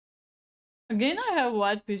Again, I have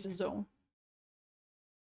white pieces though.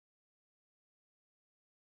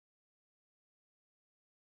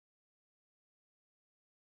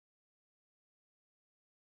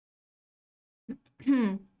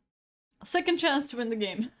 Second chance to win the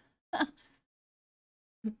game.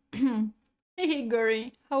 Hey,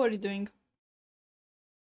 Guri, how are you doing?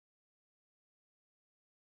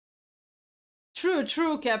 True,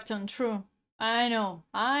 true, Captain, true. I know,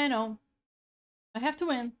 I know. I have to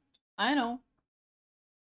win. I know.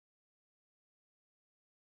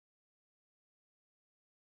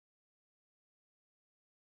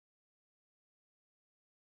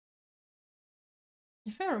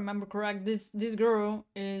 If I remember correct, this girl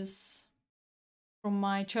is from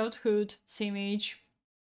my childhood, same age.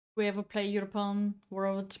 We ever play European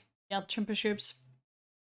World Championships.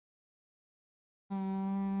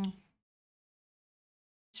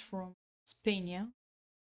 It's from Spain, yeah?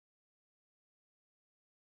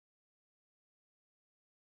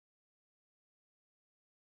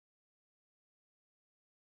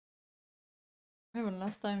 Remember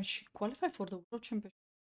last time she qualified for the World Championship,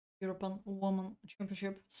 European Women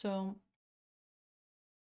Championship, so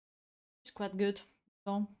it's quite good.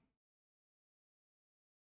 So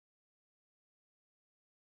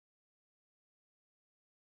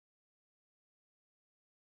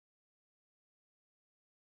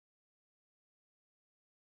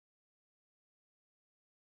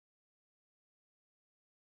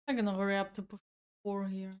I'm gonna hurry up to push 4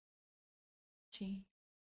 here. Let's see.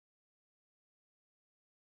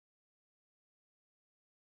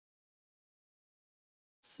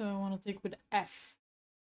 So I want to take with F.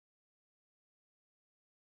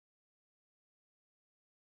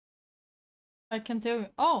 I can tell you.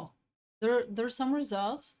 Oh, there's some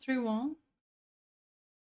results. 3-1.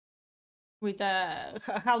 With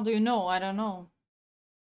how do you know? I don't know.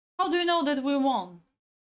 How do you know that we won?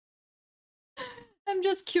 I'm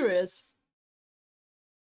just curious.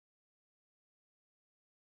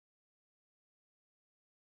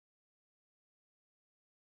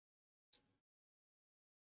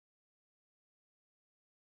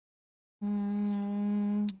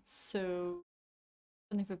 So,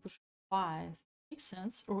 and if I push 5, makes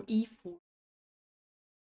sense. Or E4.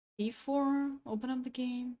 E4, open up the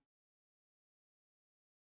game.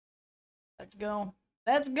 Let's go.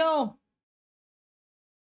 Let's go.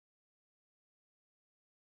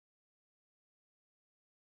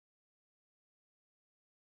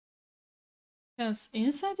 Yes,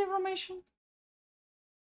 inside information?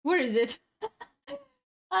 Where is it?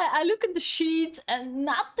 I look at the sheets and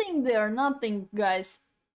nothing there, nothing, guys.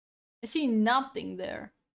 I see nothing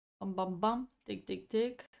there. Bum bum bum. Tick tick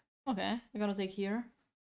tick. Okay, I gotta take here.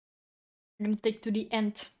 I'm gonna take to the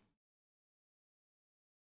end.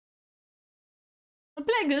 I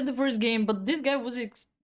played good the first game, but this guy was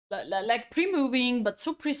like pre-moving, but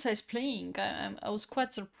so precise playing. I was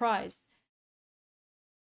quite surprised.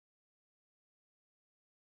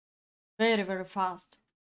 Very, very fast.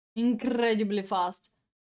 Incredibly fast.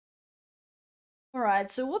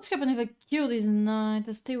 Alright, so what's happening if I kill this knight?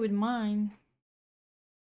 I stay with mine.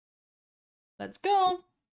 Let's go.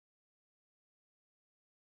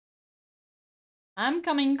 I'm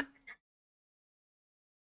coming.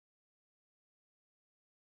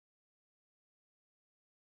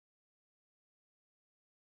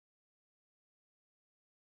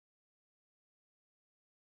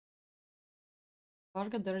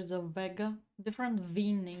 Varga, there's a Vega. Different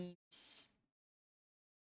V names.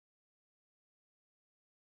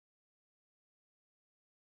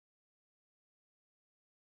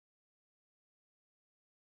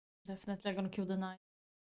 Definitely gonna kill the knight.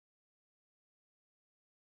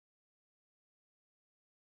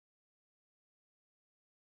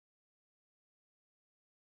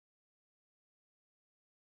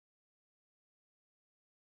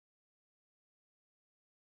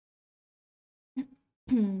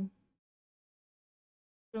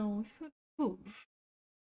 So if I push.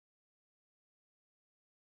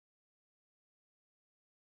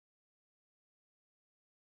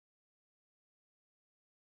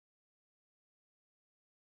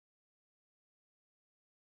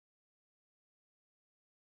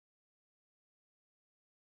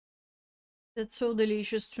 That's so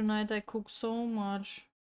delicious. Tonight I cook so much.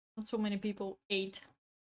 Not so many people ate.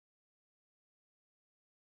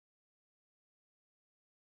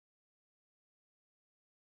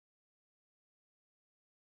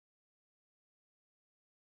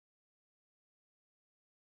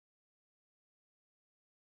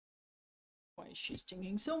 Why is she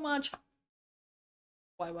stinging so much?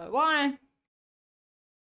 Why?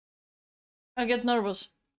 I get nervous.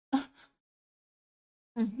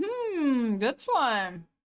 That's why.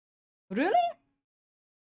 Really?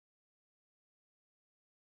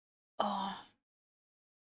 Oh.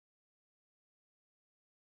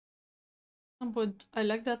 But I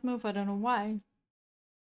like that move, I don't know why.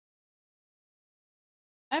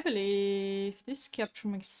 I believe this capture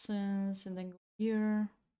makes sense, and then go here.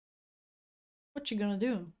 What you gonna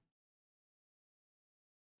do?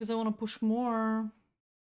 Because I want to push more.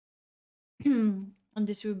 And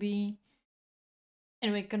this will be...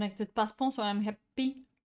 Anyway, connected passport, so I'm happy.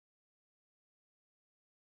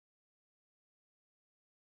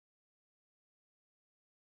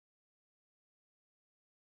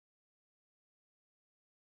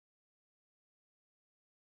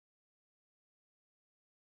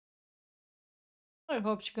 I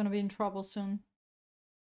hope she's gonna be in trouble soon.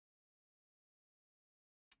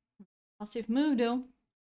 Passive move though.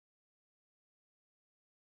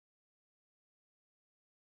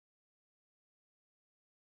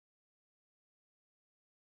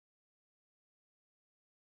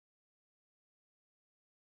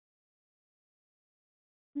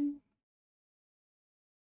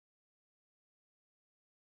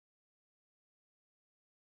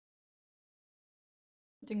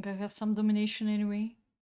 I think I have some domination anyway.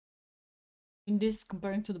 In this,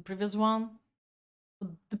 comparing to the previous one.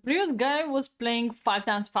 The previous guy was playing 5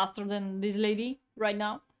 times faster than this lady right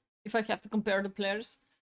now, if I have to compare the players.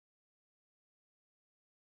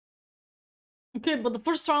 Okay, but the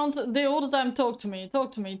first round, they all the time talk to me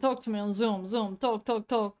on Zoom,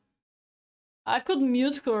 talk. I could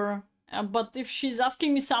mute her, but if she's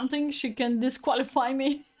asking me something, she can disqualify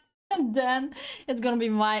me. And then it's gonna be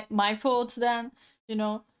my fault then, you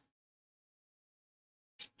know.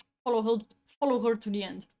 Follow her to the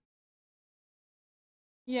end.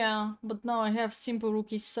 Yeah, but now I have simple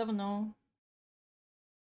rookie 7-0.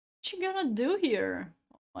 What you gonna do here?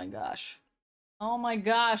 Oh my gosh. Oh my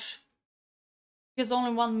gosh. He has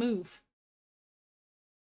only one move.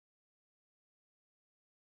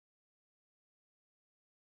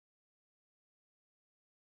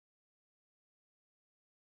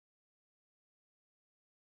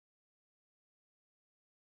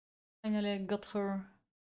 Finally I got her.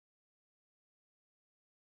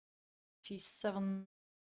 C7.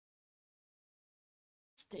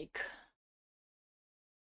 Let's take.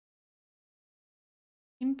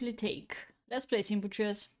 Simply take. Let's play simple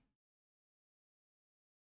chess.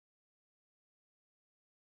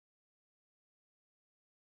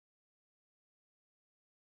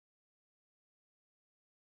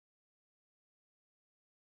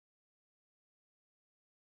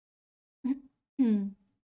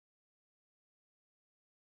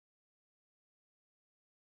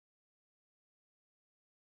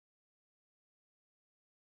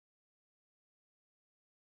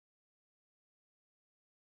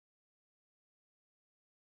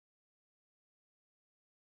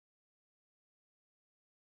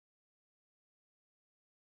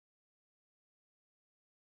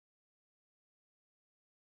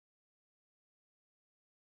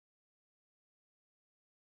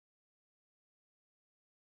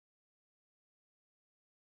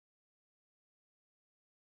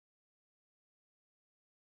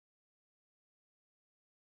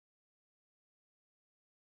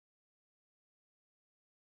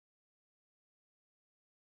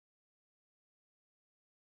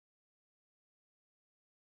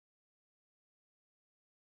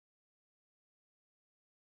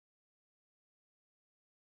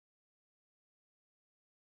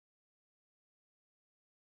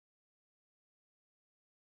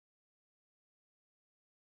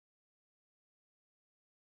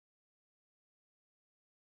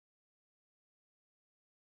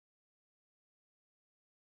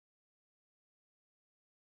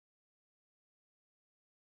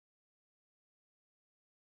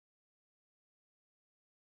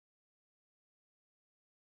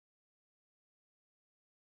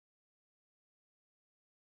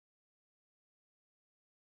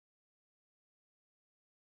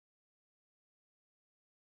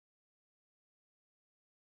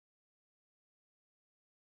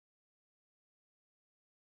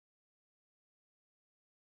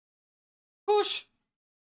 Push!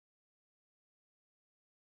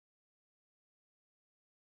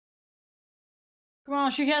 Come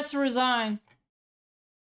on, she has to resign.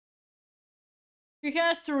 She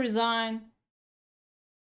has to resign.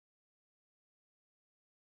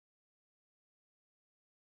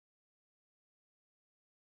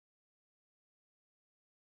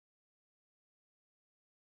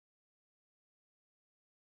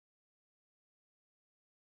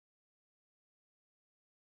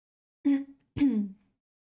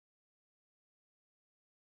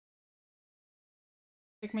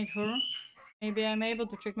 Checkmate her. Maybe I'm able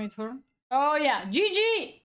to checkmate her. Oh yeah, GG!